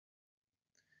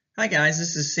Hi guys,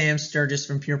 this is Sam Sturgis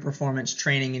from Pure Performance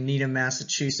Training in Needham,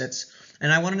 Massachusetts,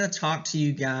 and I wanted to talk to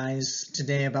you guys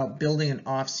today about building an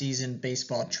off-season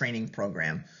baseball training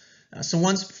program. So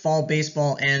once fall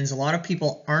baseball ends, a lot of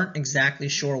people aren't exactly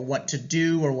sure what to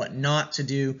do or what not to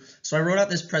do, so I wrote out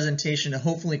this presentation to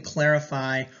hopefully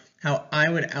clarify how I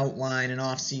would outline an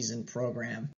off-season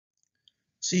program.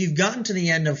 So you've gotten to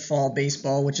the end of fall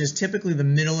baseball, which is typically the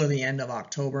middle or the end of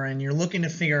October, and you're looking to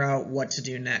figure out what to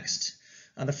do next.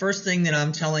 The first thing that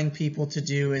I'm telling people to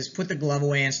do is put the glove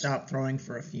away and stop throwing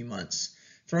for a few months.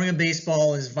 Throwing a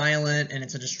baseball is violent and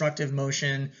it's a destructive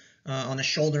motion on the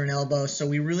shoulder and elbow, so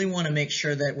we really want to make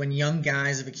sure that when young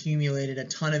guys have accumulated a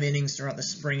ton of innings throughout the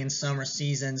spring and summer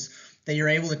seasons, that you're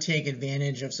able to take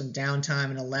advantage of some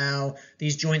downtime and allow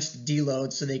these joints to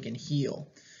deload so they can heal.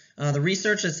 The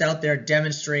research that's out there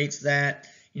demonstrates that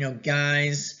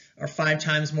guys are 5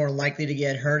 times more likely to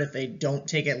get hurt if they don't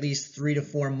take at least 3 to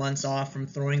 4 months off from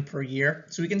throwing per year.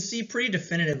 So we can see pretty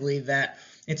definitively that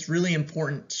it's really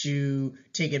important to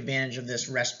take advantage of this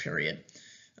rest period.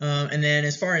 And then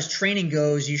as far as training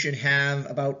goes, you should have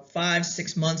about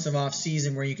 5-6 months of off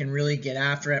season where you can really get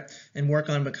after it and work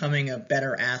on becoming a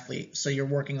better athlete. So you're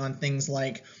working on things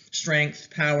like strength,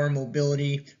 power,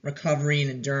 mobility, recovery, and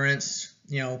endurance,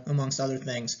 amongst other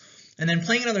things. And then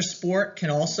playing another sport can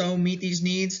also meet these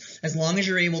needs as long as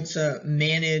you're able to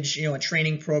manage, a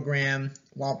training program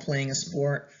while playing a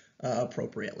sport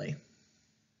appropriately.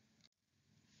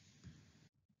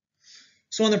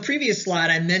 So on the previous slide,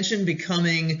 I mentioned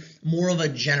becoming more of a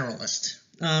generalist.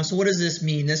 So what does this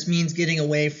mean? This means getting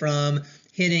away from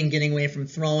hitting, getting away from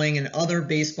throwing and other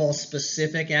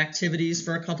baseball-specific activities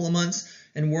for a couple of months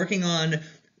and working on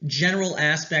general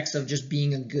aspects of just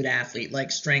being a good athlete,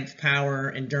 like strength,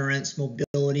 power, endurance,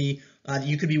 mobility.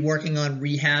 You could be working on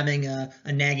rehabbing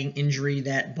a nagging injury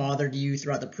that bothered you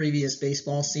throughout the previous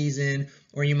baseball season,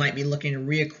 or you might be looking to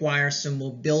reacquire some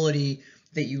mobility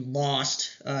that you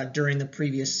lost during the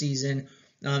previous season.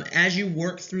 As you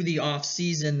work through the off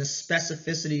season, the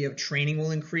specificity of training will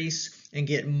increase and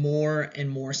get more and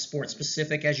more sport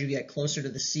specific as you get closer to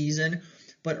the season.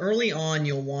 But early on,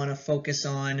 you'll want to focus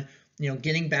on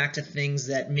getting back to things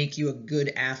that make you a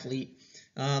good athlete.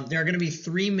 There are going to be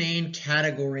 3 main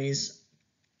categories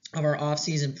of our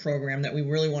off-season program that we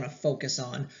really want to focus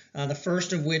on. The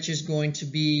first of which is going to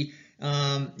be,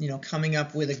 coming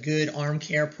up with a good arm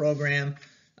care program.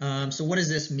 So what does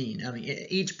this mean? I mean,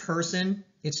 each person,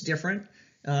 it's different.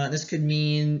 This could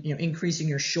mean, increasing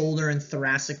your shoulder and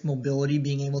thoracic mobility,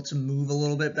 being able to move a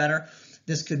little bit better.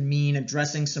 This could mean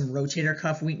addressing some rotator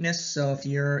cuff weakness. So if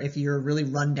you're really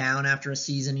run down after a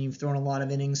season and you've thrown a lot of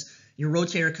innings, your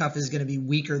rotator cuff is going to be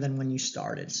weaker than when you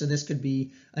started. So this could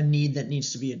be a need that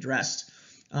needs to be addressed.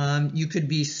 You could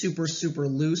be super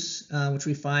loose, which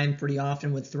we find pretty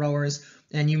often with throwers,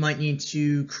 and you might need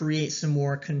to create some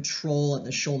more control at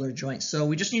the shoulder joint. So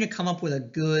we just need to come up with a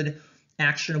good,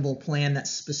 actionable plan that's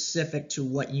specific to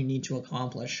what you need to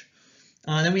accomplish.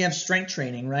 Then we have strength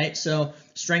training, right? So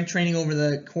strength training over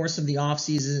the course of the off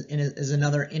season is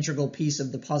another integral piece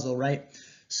of the puzzle, right?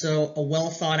 So a well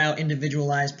thought out,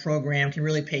 individualized program can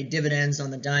really pay dividends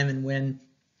on the diamond when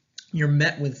you're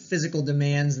met with physical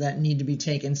demands that need to be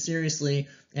taken seriously,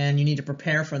 and you need to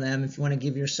prepare for them if you want to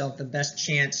give yourself the best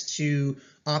chance to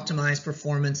optimize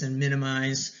performance and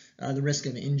minimize the risk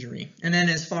of injury. And then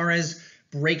as far as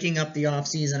breaking up the off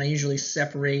season, I usually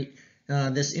separate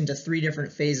this into 3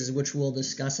 different phases, which we'll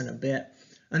discuss in a bit.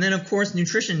 And then, of course,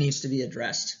 nutrition needs to be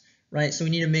addressed, right? So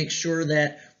we need to make sure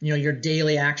that your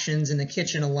daily actions in the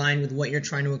kitchen align with what you're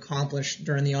trying to accomplish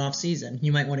during the off season.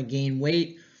 You might want to gain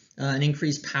weight and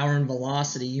increase power and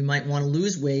velocity. You might want to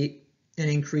lose weight and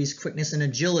increase quickness and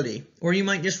agility, or you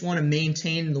might just want to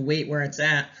maintain the weight where it's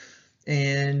at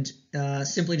and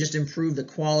simply just improve the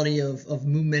quality of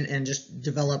movement and just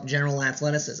develop general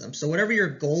athleticism. So whatever your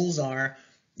goals are,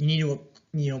 you need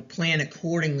to plan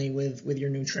accordingly with your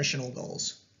nutritional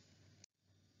goals.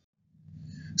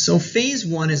 So phase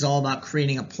 1 is all about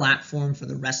creating a platform for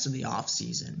the rest of the off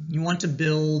season. You want to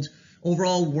build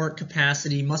overall work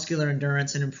capacity, muscular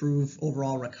endurance, and improve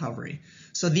overall recovery.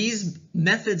 So these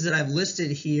methods that I've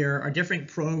listed here are different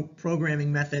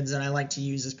programming methods that I like to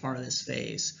use as part of this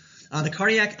phase. The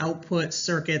cardiac output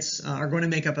circuits are going to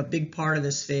make up a big part of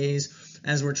this phase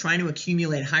as we're trying to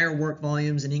accumulate higher work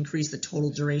volumes and increase the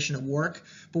total duration of work,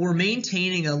 but we're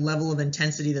maintaining a level of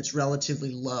intensity that's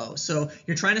relatively low. So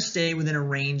you're trying to stay within a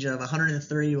range of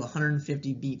 130 to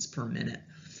 150 beats per minute.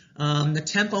 The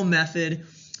tempo method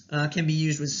can be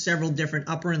used with several different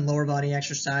upper and lower body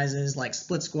exercises like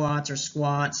split squats or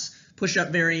squats, Push-up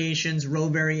variations, row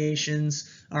variations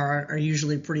are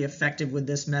usually pretty effective with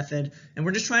this method. And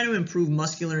we're just trying to improve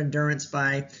muscular endurance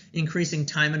by increasing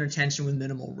time under tension with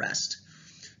minimal rest.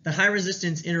 The high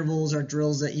resistance intervals are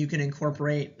drills that you can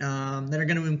incorporate that are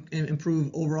going to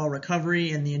improve overall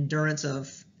recovery and the endurance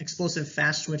of explosive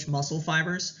fast twitch muscle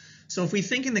fibers. So if we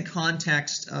think in the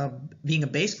context of being a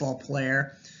baseball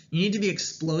player, you need to be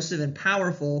explosive and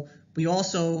powerful. We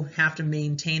also have to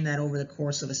maintain that over the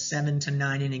course of a 7 to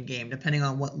 9 inning game, depending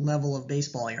on what level of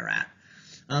baseball you're at.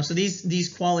 So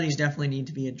these qualities definitely need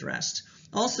to be addressed.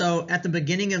 Also, at the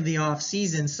beginning of the off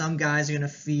season, some guys are going to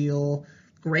feel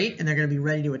great and they're going to be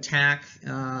ready to attack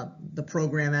the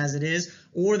program as it is,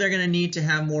 or they're going to need to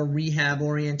have more rehab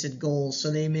oriented goals.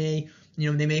 So they may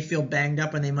feel banged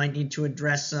up and they might need to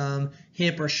address some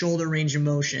hip or shoulder range of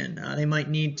motion. They might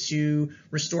need to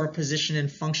restore position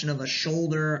and function of a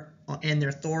shoulder and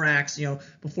their thorax,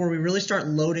 before we really start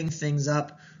loading things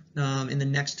up in the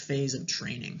next phase of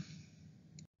training.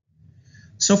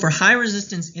 So for high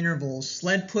resistance intervals,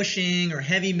 sled pushing or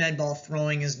heavy med ball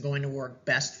throwing is going to work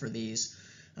best for these.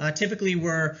 Typically,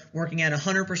 we're working at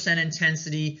 100%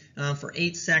 intensity for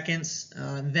 8 seconds.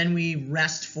 Then we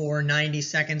rest for 90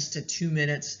 seconds to 2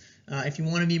 minutes. If you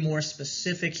want to be more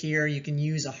specific here, you can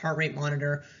use a heart rate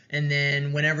monitor, and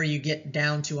then whenever you get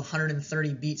down to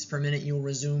 130 beats per minute, you'll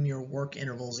resume your work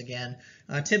intervals again.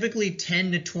 Typically,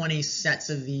 10 to 20 sets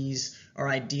of these are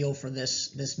ideal for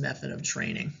this method of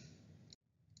training.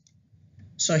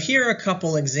 So here are a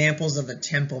couple examples of a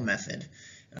tempo method.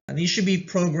 These should be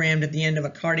programmed at the end of a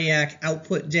cardiac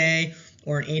output day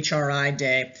or an HRI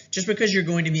day, just because you're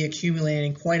going to be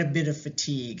accumulating quite a bit of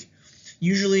fatigue.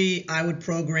 Usually I would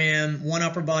program one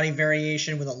upper body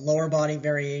variation with a lower body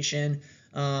variation.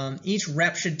 Each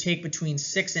rep should take between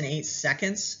 6 and 8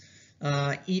 seconds.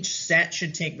 Each set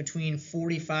should take between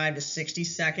 45 to 60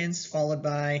 seconds, followed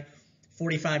by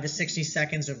 45 to 60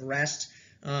 seconds of rest.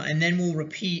 And then we'll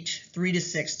repeat 3 to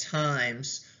 6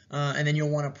 times, and then you'll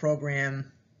want to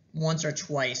program once or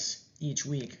twice each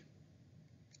week.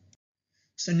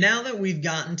 So now that we've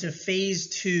gotten to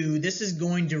phase 2, this is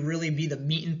going to really be the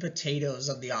meat and potatoes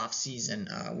of the off season,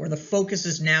 where the focus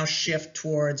is now shift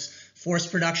towards force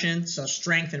production, so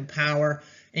strength and power.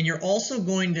 And you're also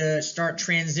going to start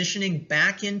transitioning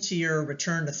back into your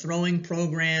return to throwing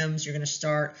programs. You're going to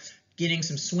start getting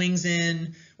some swings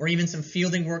in, or even some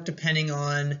fielding work depending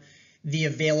on the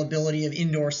availability of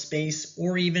indoor space,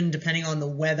 or even depending on the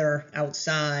weather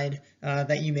outside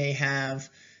that you may have.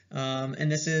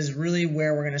 And this is really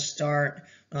where we're going to start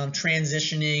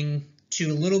transitioning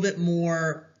to a little bit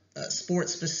more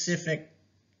sport-specific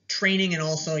training and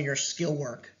also your skill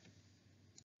work.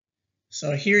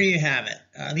 So here you have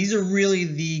it. These are really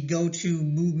the go-to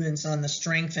movements on the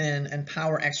strength and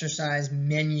power exercise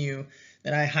menu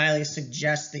that I highly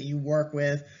suggest that you work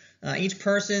with. Each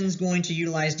person's going to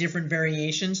utilize different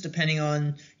variations depending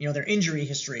on their injury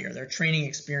history or their training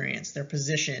experience, their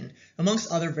position,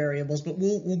 amongst other variables, but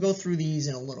we'll go through these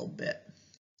in a little bit.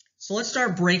 So let's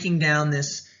start breaking down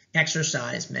this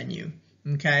exercise menu.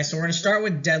 Okay, so we're going to start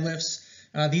with deadlifts.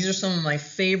 These are some of my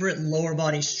favorite lower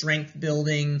body strength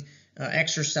building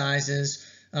exercises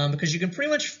because you can pretty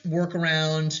much work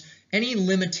around any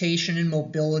limitation in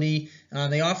mobility.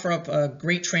 They offer up a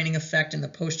great training effect in the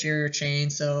posterior chain.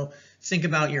 So think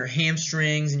about your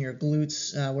hamstrings and your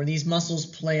glutes, where these muscles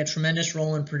play a tremendous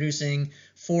role in producing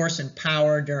force and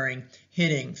power during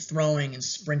hitting, throwing, and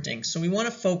sprinting. So we want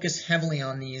to focus heavily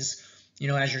on these,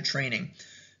 as you're training.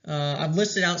 I've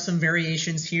listed out some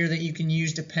variations here that you can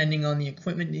use depending on the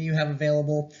equipment that you have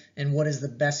available and what is the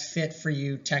best fit for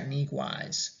you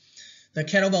technique-wise. The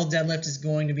kettlebell deadlift is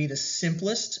going to be the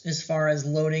simplest as far as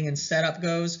loading and setup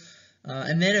goes.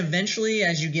 And then eventually,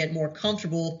 as you get more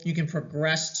comfortable, you can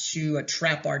progress to a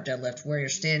trap bar deadlift where you're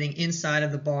standing inside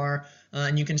of the bar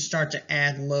and you can start to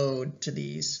add load to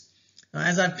these.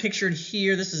 As I've pictured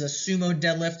here, this is a sumo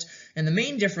deadlift, and the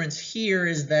main difference here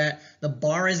is that the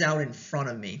bar is out in front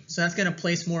of me. So that's going to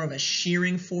place more of a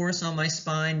shearing force on my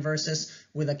spine versus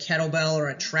with a kettlebell or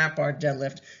a trap bar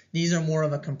deadlift. These are more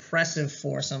of a compressive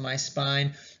force on my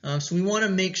spine. So we want to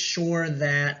make sure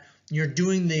that you're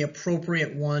doing the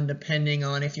appropriate one depending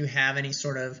on if you have any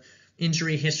sort of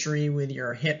injury history with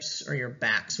your hips or your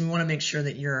back. So we want to make sure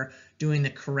that you're doing the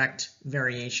correct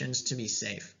variations to be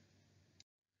safe.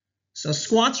 So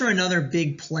squats are another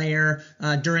big player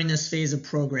during this phase of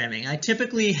programming. I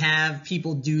typically have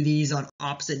people do these on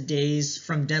opposite days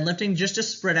from deadlifting just to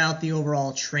spread out the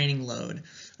overall training load.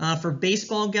 For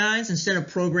baseball guys, instead of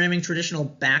programming traditional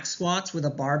back squats with a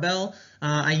barbell,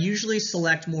 I usually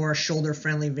select more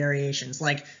shoulder-friendly variations,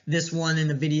 like this one in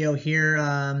the video here.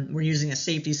 We're using a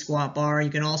safety squat bar. You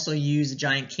can also use a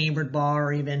giant cambered bar,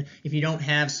 or even if you don't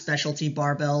have specialty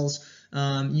barbells,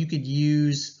 you could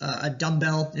use a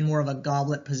dumbbell in more of a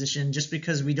goblet position, just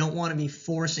because we don't want to be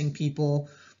forcing people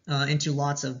into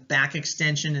lots of back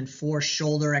extension and forced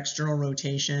shoulder external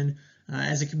rotation,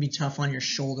 as it can be tough on your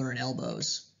shoulder and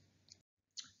elbows.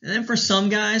 And then for some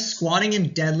guys, squatting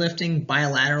and deadlifting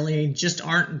bilaterally just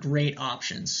aren't great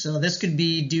options. So this could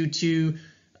be due to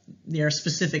their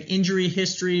specific injury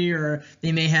history, or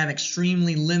they may have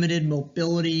extremely limited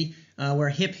mobility, where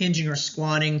hip hinging or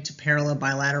squatting to parallel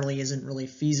bilaterally isn't really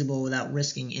feasible without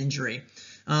risking injury.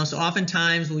 So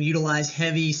oftentimes we'll utilize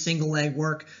heavy single leg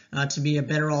work to be a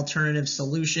better alternative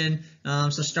solution.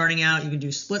 So starting out, you can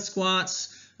do split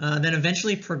squats, then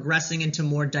eventually progressing into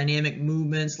more dynamic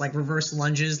movements like reverse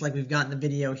lunges, like we've got in the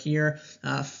video here,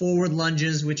 forward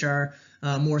lunges, which are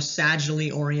more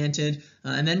sagittally oriented,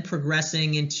 and then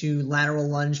progressing into lateral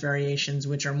lunge variations,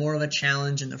 which are more of a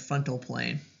challenge in the frontal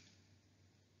plane.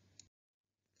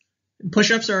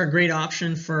 Push-ups are a great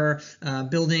option for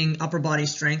building upper body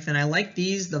strength, and I like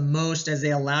these the most as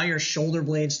they allow your shoulder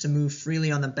blades to move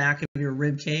freely on the back of your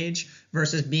rib cage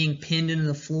versus being pinned into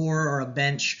the floor or a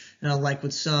bench, like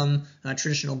with some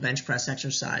traditional bench press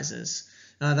exercises.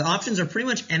 The options are pretty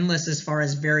much endless as far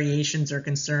as variations are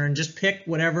concerned. Just pick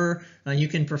whatever you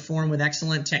can perform with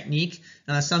excellent technique.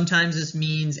 Sometimes this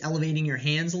means elevating your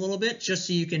hands a little bit just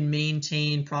so you can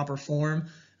maintain proper form.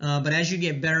 But as you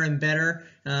get better and better,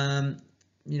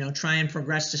 try and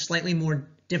progress to slightly more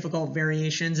difficult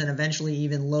variations, and eventually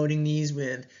even loading these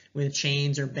with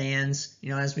chains or bands,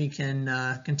 as we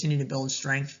can continue to build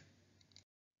strength.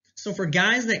 So for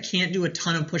guys that can't do a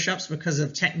ton of push-ups because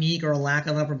of technique or a lack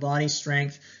of upper body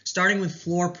strength, starting with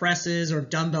floor presses or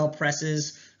dumbbell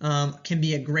presses can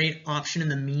be a great option in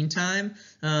the meantime.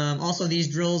 Also,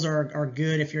 these drills are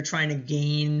good if you're trying to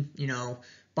gain,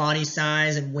 body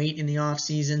size and weight in the off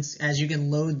seasons, as you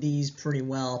can load these pretty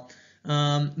well.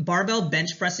 Barbell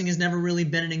bench pressing has never really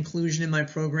been an inclusion in my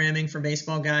programming for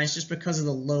baseball guys, just because of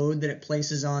the load that it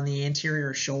places on the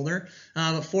anterior shoulder.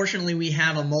 But fortunately, we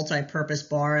have a multi-purpose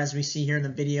bar, as we see here in the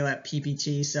video at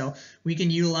PPT, so we can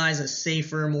utilize a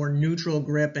safer, more neutral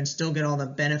grip and still get all the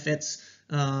benefits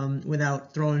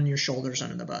without throwing your shoulders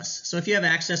under the bus. So if you have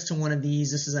access to one of these,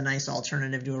 this is a nice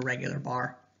alternative to a regular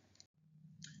bar.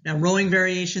 Now, rowing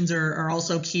variations are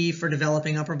also key for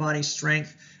developing upper body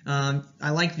strength.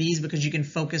 I like these because you can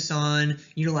focus on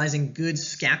utilizing good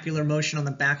scapular motion on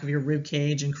the back of your rib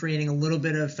cage and creating a little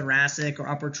bit of thoracic or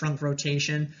upper trunk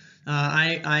rotation.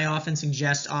 I often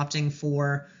suggest opting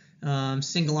for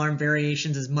single arm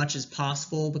variations as much as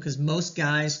possible, because most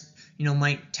guys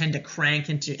might tend to crank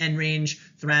into end range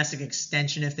thoracic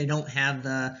extension if they don't have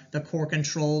the core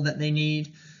control that they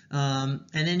need. And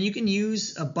then you can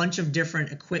use a bunch of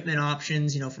different equipment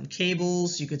options, from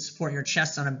cables. You could support your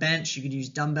chest on a bench. You could use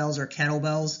dumbbells or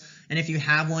kettlebells. And if you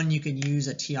have one, you could use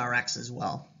a TRX as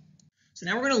well. So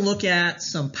now we're going to look at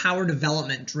some power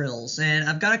development drills. And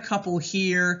I've got a couple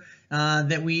here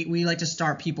that we like to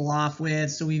start people off with.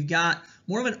 So we've got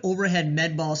more of an overhead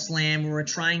med ball slam, where we're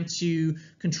trying to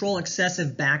control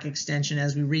excessive back extension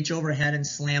as we reach overhead and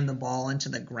slam the ball into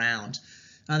the ground.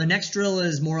 The next drill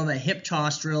is more of a hip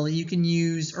toss drill you can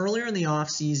use earlier in the off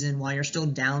season while you're still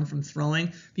down from throwing.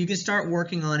 But you can start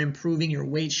working on improving your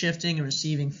weight shifting and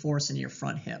receiving force into your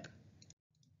front hip.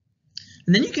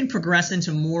 And then you can progress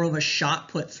into more of a shot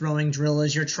put throwing drill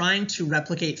as you're trying to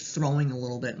replicate throwing a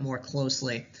little bit more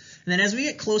closely. And then as we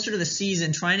get closer to the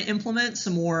season, trying to implement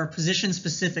some more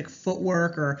position-specific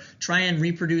footwork, or try and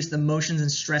reproduce the motions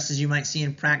and stresses you might see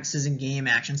in practices and game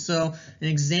action. So an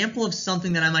example of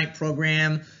something that I might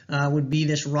program would be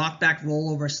this rock back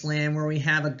rollover slam, where we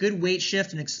have a good weight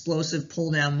shift and explosive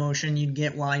pull-down motion you'd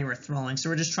get while you were throwing. So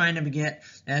we're just trying to get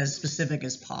as specific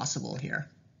as possible here.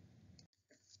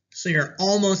 So you're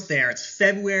almost there. It's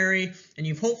February, and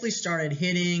you've hopefully started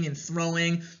hitting and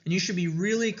throwing, and you should be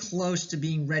really close to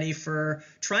being ready for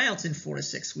tryouts in 4 to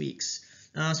 6 weeks.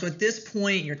 So at this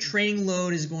point, your training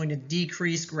load is going to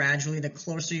decrease gradually the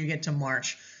closer you get to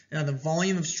March. The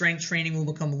volume of strength training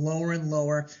will become lower and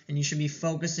lower, and you should be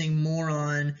focusing more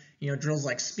on drills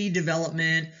like speed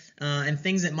development and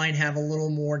things that might have a little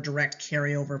more direct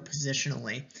carryover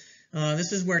positionally.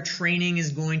 This is where training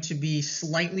is going to be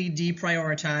slightly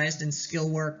deprioritized and skill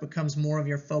work becomes more of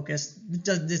your focus.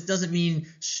 This doesn't mean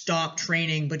stop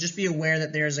training, but just be aware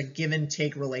that there's a give and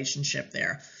take relationship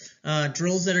there.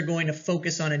 Drills that are going to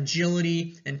focus on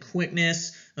agility and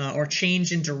quickness or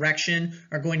change in direction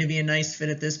are going to be a nice fit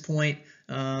at this point.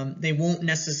 They won't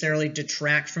necessarily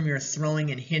detract from your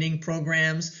throwing and hitting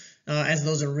programs, as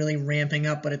those are really ramping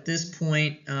up. But at this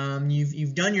point,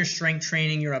 you've done your strength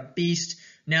training. You're a beast.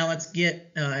 Now let's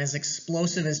get as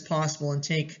explosive as possible and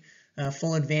take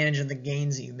full advantage of the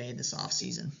gains that you made this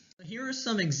offseason. Here are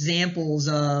some examples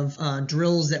of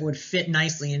drills that would fit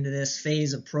nicely into this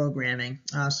phase of programming.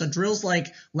 So drills like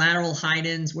lateral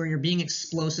hide-ins, where you're being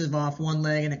explosive off one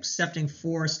leg and accepting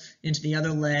force into the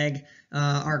other leg,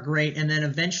 are great. And then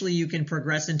eventually you can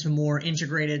progress into more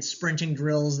integrated sprinting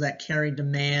drills that carry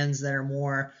demands that are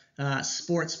more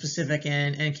sport specific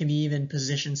and can be even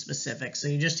position specific. So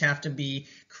you just have to be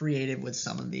creative with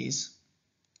some of these.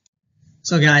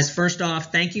 So guys, first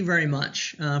off, thank you very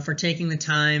much for taking the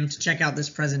time to check out this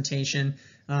presentation.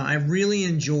 I really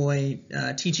enjoy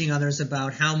teaching others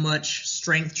about how much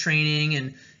strength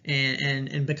training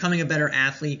and becoming a better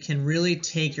athlete can really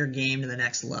take your game to the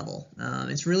next level.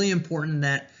 It's really important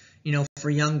that,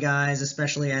 for young guys,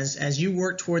 especially as you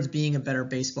work towards being a better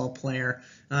baseball player,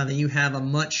 that you have a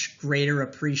much greater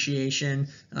appreciation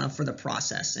for the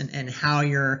process and how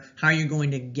you're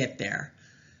going to get there.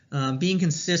 Being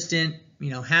consistent,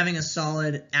 having a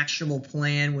solid, actionable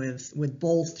plan with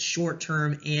both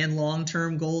short-term and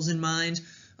long-term goals in mind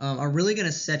are really going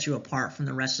to set you apart from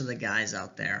the rest of the guys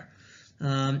out there.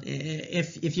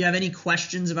 If you have any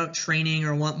questions about training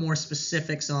or want more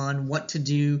specifics on what to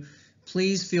do,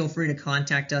 please feel free to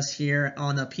contact us here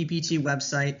on the PPT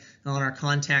website on our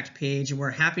contact page, and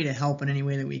we're happy to help in any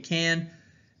way that we can.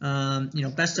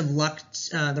 Best of luck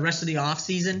the rest of the off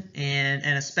season,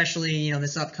 and especially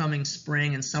this upcoming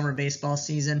spring and summer baseball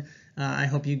season. I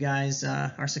hope you guys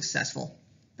are successful.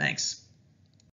 Thanks.